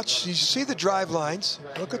 here, watch, you see the drive lines.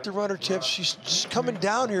 Look at the runner tips. She's coming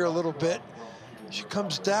down here a little bit. She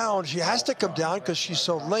comes down. She has to come down because she's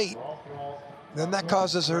so late. Then that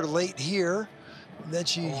causes her to late here. And then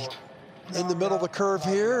she in the middle of the curve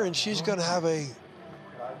here, and she's going to have a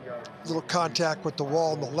little contact with the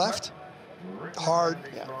wall on the left. Hard.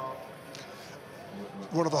 Yeah.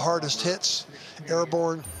 One of the hardest hits.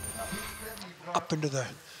 Airborne up into the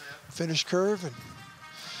finish curve. And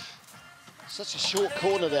such a short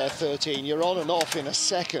corner there, 13. You're on and off in a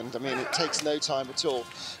second. I mean, it takes no time at all.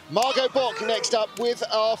 Margot Bock next up with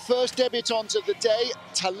our first debutante of the day,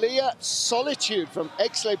 Talia Solitude from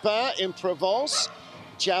Aix-les-Bains in Provence.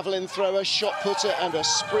 Javelin thrower, shot putter, and a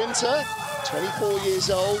sprinter. 24 years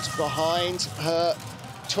old, behind her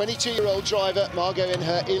 22-year-old driver, Margot, in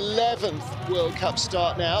her 11th World Cup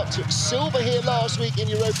start now. Took silver here last week in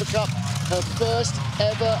Europa Cup, her first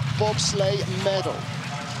ever bobsleigh medal.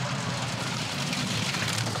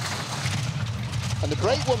 And the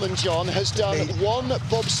great woman, John, has done one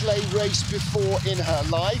bobsleigh race before in her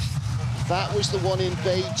life. That was the one in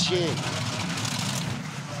Beijing.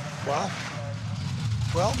 Wow.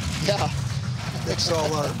 Well, yeah. That's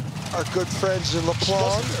all our good friends in La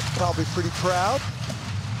Plagne are probably pretty proud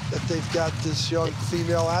that they've got this young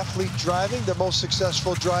female athlete driving, the most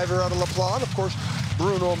successful driver out of La Plagne. Of course,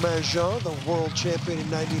 Bruno Mangin, the world champion in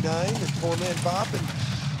 '99 in four-man bob and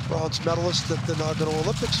bronze medalist at the inaugural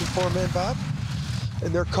Olympics in four-man bob.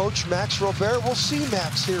 And their coach, Max Robert. We'll see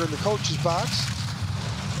Max here in the coach's box.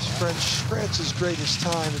 It's France's greatest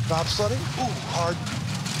time in bobsledding. Ooh, hard.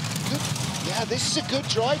 Good. Yeah, this is a good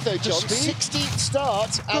drive, though, John. 16th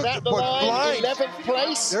start, and at the line, 11th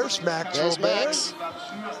place. There's Max There's Robert. Max.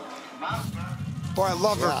 Boy, I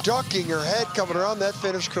love her ducking her head coming around that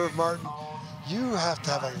finish curve, Martin. You have to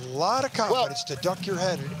have a lot of confidence to duck your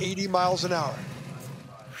head at 80 miles an hour.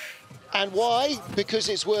 And why? Because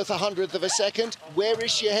it's worth 100th of a second. Where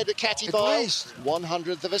is she ahead of Cathy Bile?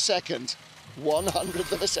 100th of a second.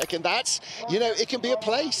 100th of a second. That's, you know, it can be a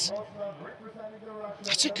place.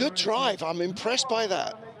 That's a good drive. I'm impressed by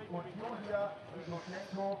that.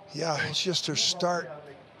 Yeah, it's just her start,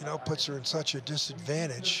 you know, puts her in such a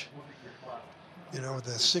disadvantage. You know,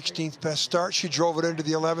 the 16th best start. She drove it into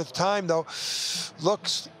the 11th time, though.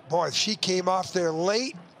 Looks, boy, she came off there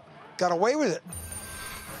late, got away with it.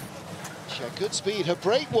 She had good speed. Her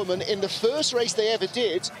brake woman, in the first race they ever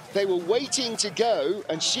did, they were waiting to go,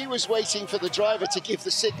 and she was waiting for the driver to give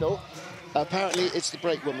the signal. Apparently, it's the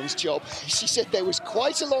brake woman's job. She said there was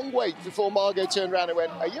quite a long wait before Margot turned around and went,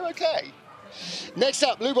 "Are you okay?" Next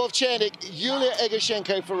up, Lubov Chernik, Yulia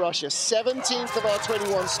Egoshenko for Russia. 17th of our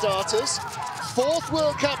 21 starters. 4th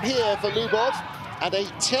World Cup here for Lubov, and a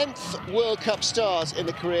 10th World Cup start in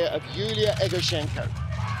the career of Yulia Egoshenko.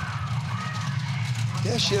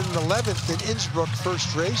 Yeah, she had an 11th in Innsbruck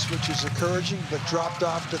first race, which is encouraging, but dropped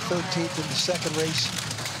off to 13th in the second race.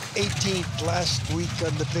 18th last week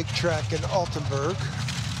on the big track in Altenburg.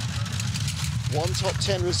 One top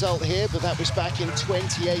 10 result here, but that was back in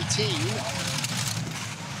 2018.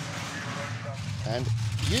 And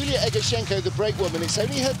Yulia Egoshenko, the brake woman, it's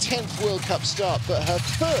only her 10th World Cup start, but her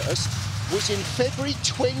first was in February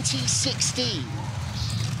 2016.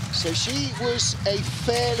 So she was a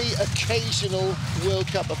fairly occasional World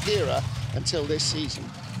Cup appearer until this season.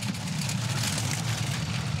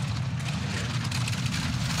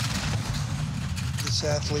 This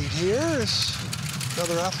athlete here is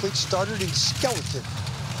another athlete started in skeleton.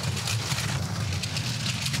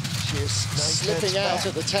 She is slipping out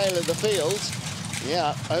at the tail of the field.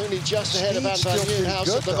 Yeah, only just ahead of Anne van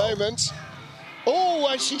Nieuwenhuis at the moment. Oh,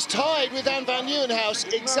 and she's tied with Anne van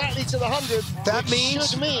Nieuwenhuis exactly to the 100. That which means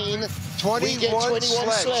should mean 21 we get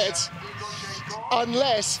 21 sleds.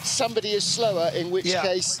 Unless somebody is slower, in which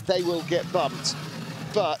case they will get bumped.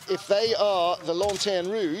 But if they are the Lanterne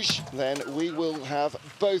Rouge, then we will have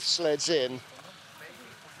both sleds in.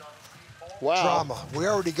 Wow. Drama. We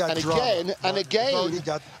already got drama. And again,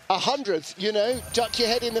 100th, you know, duck your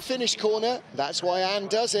head in the finish corner. That's why Anne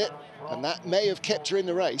does it. And that may have kept her in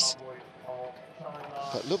the race.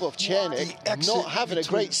 But Lubov Chernik not having a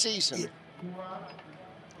great season.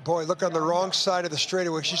 Boy, look on the wrong side of the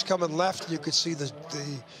straightaway. She's coming left. You could see the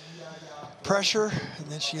pressure, and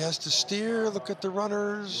then she has to steer. Look at the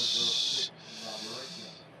runners.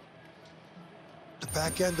 The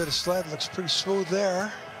back end of the sled looks pretty smooth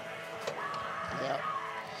there. Yeah.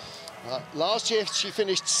 Last year, she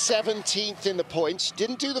finished 17th in the points.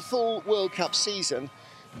 Didn't do the full World Cup season.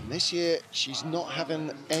 And this year, she's not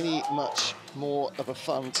having any much more of a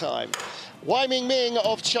fun time. Wai Mingming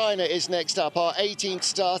of China is next up, our 18th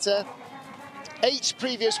starter. 8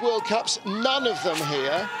 previous World Cups, none of them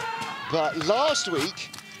here. But last week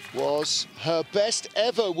was her best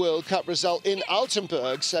ever World Cup result in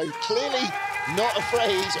Altenburg. So clearly not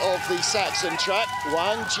afraid of the Saxon track.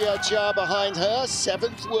 Wang Jiajia behind her,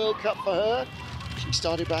 7th World Cup for her. She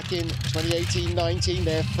started back in 2018-19,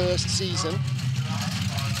 their first season.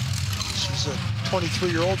 She's a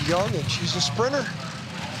 23-year-old young, and she's a sprinter.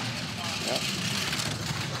 Yeah.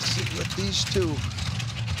 Let's see what these two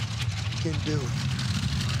can do.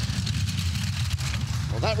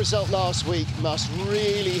 Well, that result last week must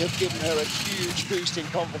really have given her a huge boost in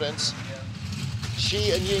confidence.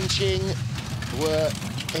 She and Ying Qing were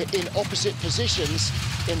in opposite positions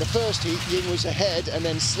in the first heat. Ying was ahead and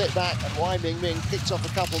then slipped back, and Wai Mingming picked off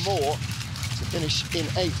a couple more to finish in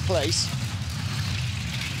 8th place.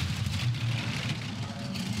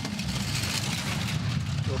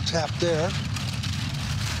 Little tap there.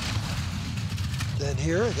 Then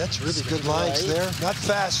here, that's really good lines there. Not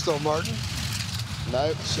fast though, Martin.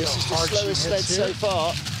 No, this is the slowest sled so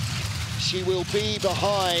far. She will be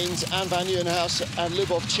behind Anne van Nieuwenhuis and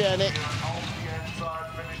Lubov Chernik.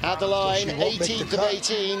 At the line, 18th of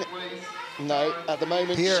 18. No, at the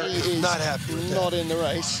moment Pierre she is not happy with not that. in the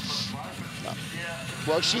race. No.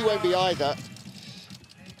 Well, she won't be either.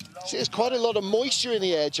 See, there's quite a lot of moisture in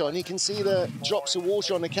the air, John. You can see the drops of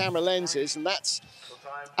water on the camera lenses, and that's,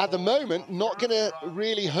 at the moment, not going to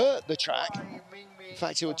really hurt the track. In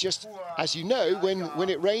fact, it will just, as you know, when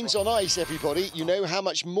it rains on ice, everybody, you know how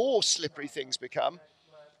much more slippery things become.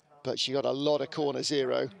 But she got a lot of corner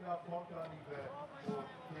zero.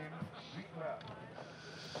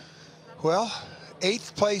 Well,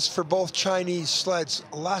 8th place for both Chinese sleds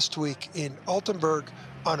last week in Altenburg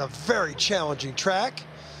on a very challenging track.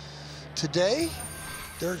 Today,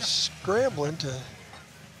 they're scrambling to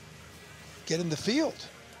get in the field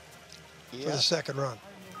for the second run.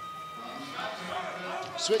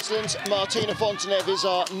 Switzerland's Martina Fonteneve is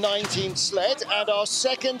our 19th sled, and our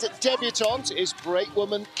second debutante is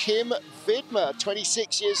brakewoman Kim Widmer,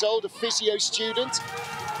 26 years old, a physio student,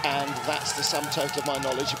 and that's the sum total of my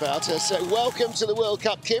knowledge about her. So welcome to the World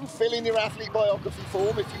Cup, Kim. Fill in your athlete biography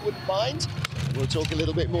form if you wouldn't mind. We'll talk a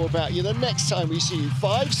little bit more about you the next time we see you.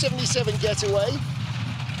 5:77 getaway.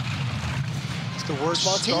 It's the worst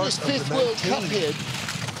Martina's start of 5th the World 19. Cup here.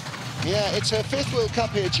 Yeah, it's her 5th World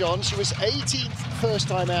Cup here, John. She was 18th first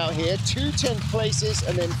time out here, 2 10th places,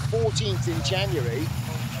 and then 14th in January.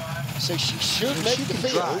 So she should make the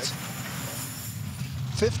field.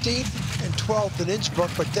 15th and 12th in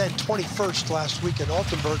Innsbruck, but then 21st last week in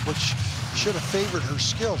Altenburg, which should have favored her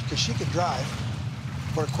skills because she can drive.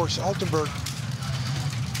 But of course, Altenburg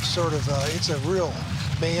sort of, it's a real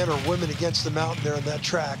man or women against the mountain there on that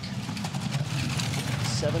track.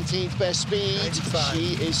 17th best speed. 95.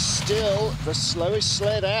 She is still the slowest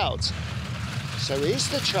sled out. So is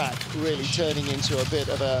the track really turning into a bit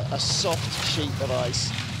of a soft sheet of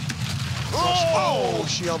ice? Oh,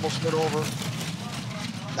 she almost went over.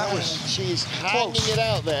 That was She's hanging it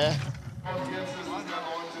out there.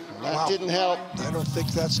 That didn't help. I don't think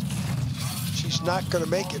she's not going to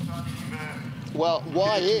make it. Well,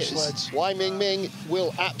 Wai sleds. Mingming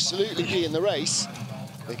will absolutely be in the race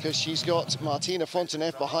because she's got Martina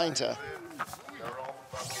Fonteneve behind her.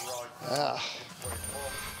 I'm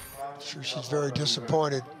sure she's very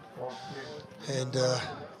disappointed. And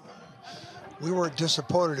we weren't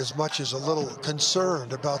disappointed as much as a little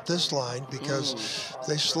concerned about this line because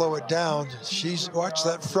they slow it down. Watch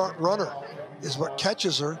that front runner is what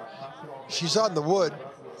catches her. She's on the wood.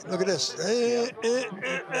 Look at this.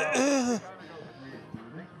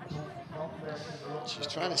 She's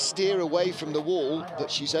trying to steer away from the wall,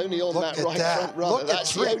 but she's only on that right front runner.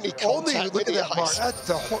 That's the only contact with the ice. That's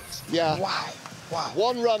the whole, yeah. Wow.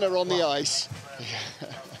 One runner on the ice.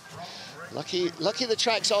 Lucky the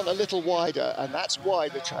tracks aren't a little wider, and that's why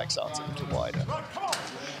the tracks aren't a little wider.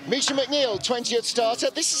 Misha McNeil, 20th starter.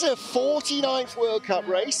 This is her 49th World Cup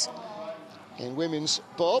race in women's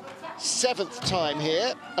bob. 7th time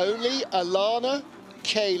here. Only Alana,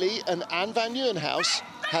 Kaylee, and Anne van Nieuwenhuis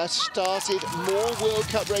have started more World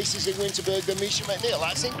Cup races in Winterberg than Misha McNeil.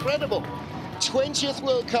 That's incredible. 20th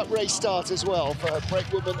World Cup race start as well for her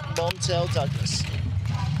brakewoman Montel Douglas.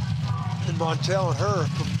 Montel and her,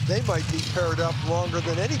 they might be paired up longer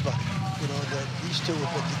than anybody. You know, these two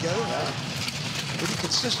have been together pretty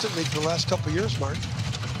consistently for the last couple of years, Martin.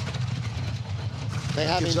 They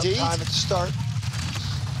have indeed. Up time at the start.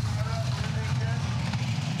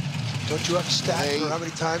 Don't you have a stat for how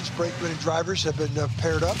many times brakemen and drivers have been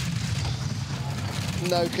paired up?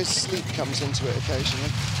 No, because sleep comes into it occasionally.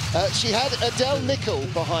 She had Adele Nicol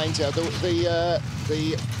behind her, the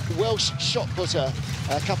Welsh shot putter,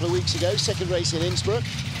 a couple of weeks ago, second race in Innsbruck.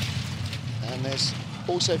 And there's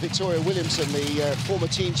also Victoria Williamson, the former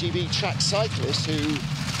Team GB track cyclist, who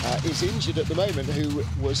is injured at the moment, who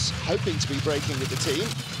was hoping to be braking with the team.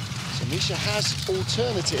 So Misha has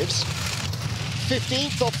alternatives.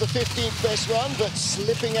 15th off the 15th best run, but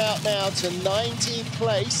slipping out now to 19th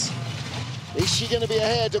place. Is she going to be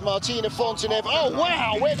ahead of Martina Fonteneve? Oh,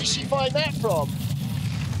 wow, where did she find that from?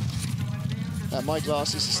 My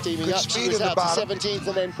glasses are steaming up. She was out to 17th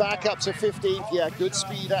and then back up to 15th. Yeah, good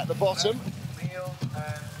speed at the bottom.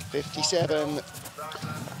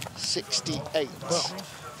 57.68. Well,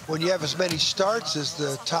 when you have as many starts as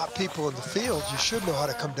the top people in the field, you should know how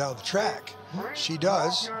to come down the track. She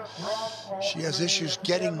does. She has issues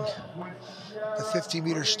getting the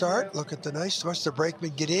 50-meter start. Look at the nice, watch the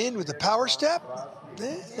brakeman get in with the power step.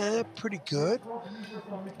 Pretty good.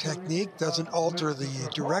 Technique doesn't alter the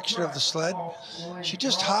direction of the sled. She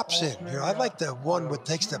just hops in. You know, I like the one that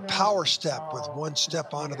takes the power step with one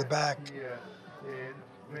step onto the back.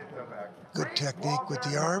 Good technique with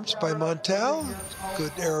the arms by Montel.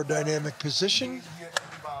 Good aerodynamic position.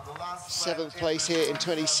 7th place here in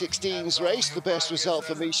 2016's race, the best result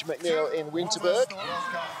for Misha McNeil in Winterberg.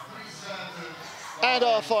 And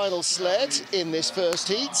our final sled in this first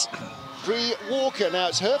heat, Bree Walker. Now,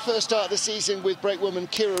 it's her first start of the season with brakewoman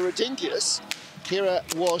Kira Rodingius. Kira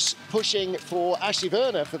was pushing for Ashley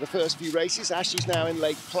Werner for the first few races. Ashley's now in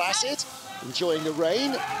Lake Placid, enjoying the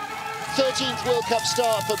rain. 13th World Cup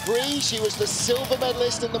start for Bree. She was the silver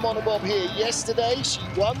medalist in the Monobob here yesterday. She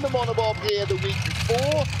won the Monobob here the week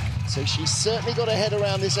before. So she's certainly got her head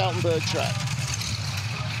around this Altenburg track.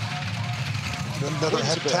 Another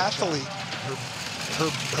heptathlete.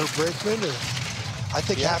 Her brakeman, I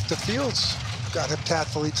think half the field's got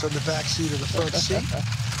heptathletes on the back seat or the front seat.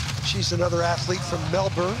 She's another athlete from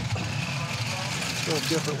Melbourne. It's a little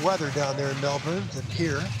different weather down there in Melbourne than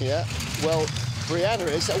here. Yeah, well, Brianna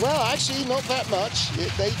is. Well, actually, not that much.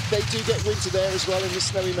 They do get winter there as well in the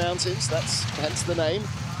snowy mountains. That's hence the name.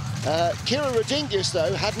 Kira Rodingius,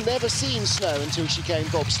 though, had never seen snow until she came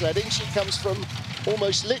bobsledding. She comes from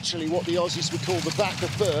almost literally what the Aussies would call the back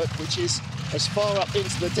of Bourke, which is as far up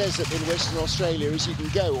into the desert in Western Australia as you can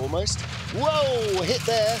go, almost. Whoa, hit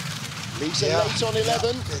there. Leaves her late on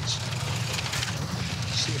 11.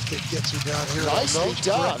 See if it gets her down here. Nicely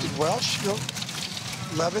done. Well, she,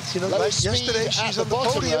 11th, you know, lowest yesterday she's on the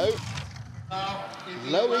bottom, podium.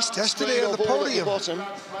 Lowest yesterday on the podium. At the bottom.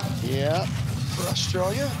 Yeah. For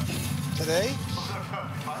Australia today.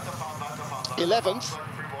 11th.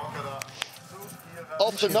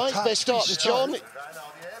 Off the 9th best start, John.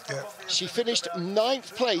 Yeah. She finished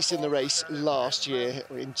 9th place in the race last year,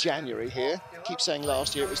 in January here. I keep saying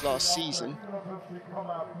last year, it was last season.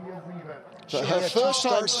 But her first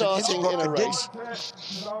time starting in a race.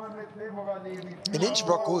 In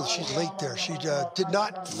Innsbruck, oh, she's late there. She did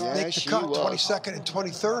not make the cut, 22nd and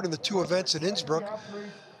 23rd in the two events in Innsbruck.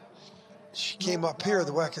 She came up here,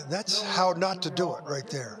 that's how not to do it right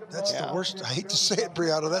there. That's the worst, I hate to say it,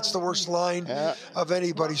 Brianna, that's the worst line of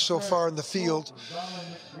anybody so far in the field.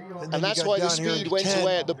 And that's why the speed went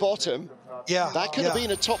away at the bottom. Yeah. That could have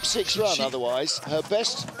been a top 6 run otherwise. Her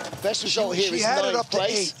best result here is 9th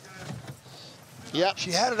place. Yeah.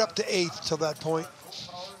 She had it up to 8th till that point.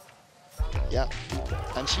 Yeah,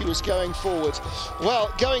 and she was going forward.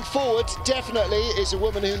 Well, going forward definitely is a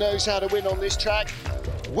woman who knows how to win on this track.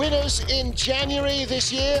 Winners in January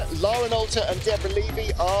this year, Lauren Alter and Deborah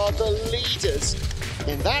Levy are the leaders.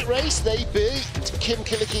 In that race, they beat Kim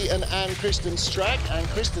Killicky and Anne Kristen Strack. Anne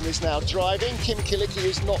Kristen is now driving. Kim Killicky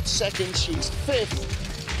is not second, she's 5th.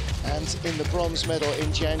 And in the bronze medal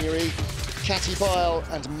in January, Kati Bile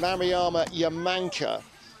and Mariama Yamanka.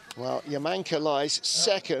 Well, Yamanka lies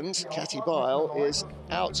 2nd. Kati Bile is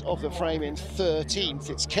out of the frame in 13th.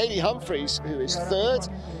 It's Kaylee Humphreys who is 3rd,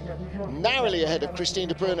 narrowly ahead of Christine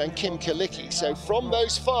de Bruyne and Kim Killicky. So from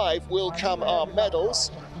those 5 will come our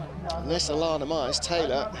medals, unless Alana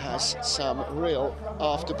Myers-Taylor has some real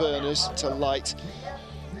afterburners to light.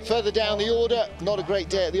 Further down the order, not a great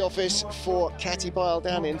day at the office for Kati Bile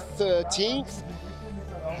down in 13th.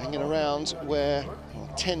 Hanging around where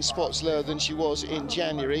 10 spots lower than she was in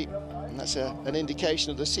January And that's an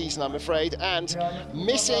indication of the season, I'm afraid. And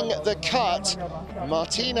missing the cut,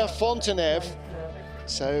 Martina Fontenev.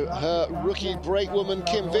 So her rookie brakewoman,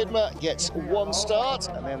 Kim Vidmer, gets one start,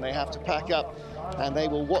 and then they have to pack up, and they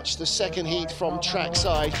will watch the second heat from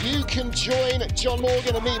trackside. You can join John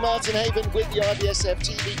Morgan and me, Martin Haven, with the IBSF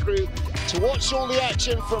TV crew to watch all the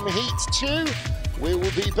action from Heat 2. We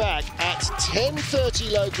will be back at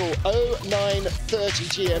 10:30 local, 09:30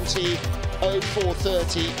 GMT,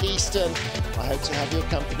 04:30 Eastern. I hope to have your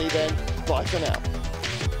company then. Bye for now.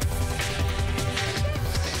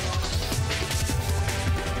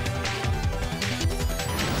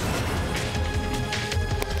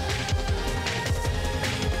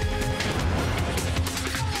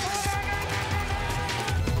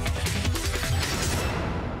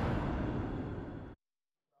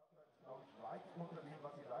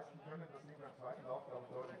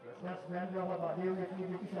 Das werden wir aber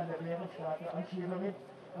wirklich an der Meeresstraße anschieben mit.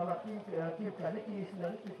 Aber Kim Kalecki ist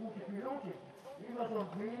eine richtig gute Pilotin. Immer so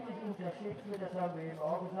ein wenig unterschätzt wird, das haben wir eben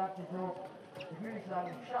auch gesagt. So, ich will nicht sagen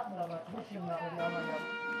im Schatten, aber trotzdem nach dem Jahr.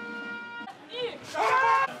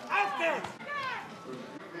 Auf geht's!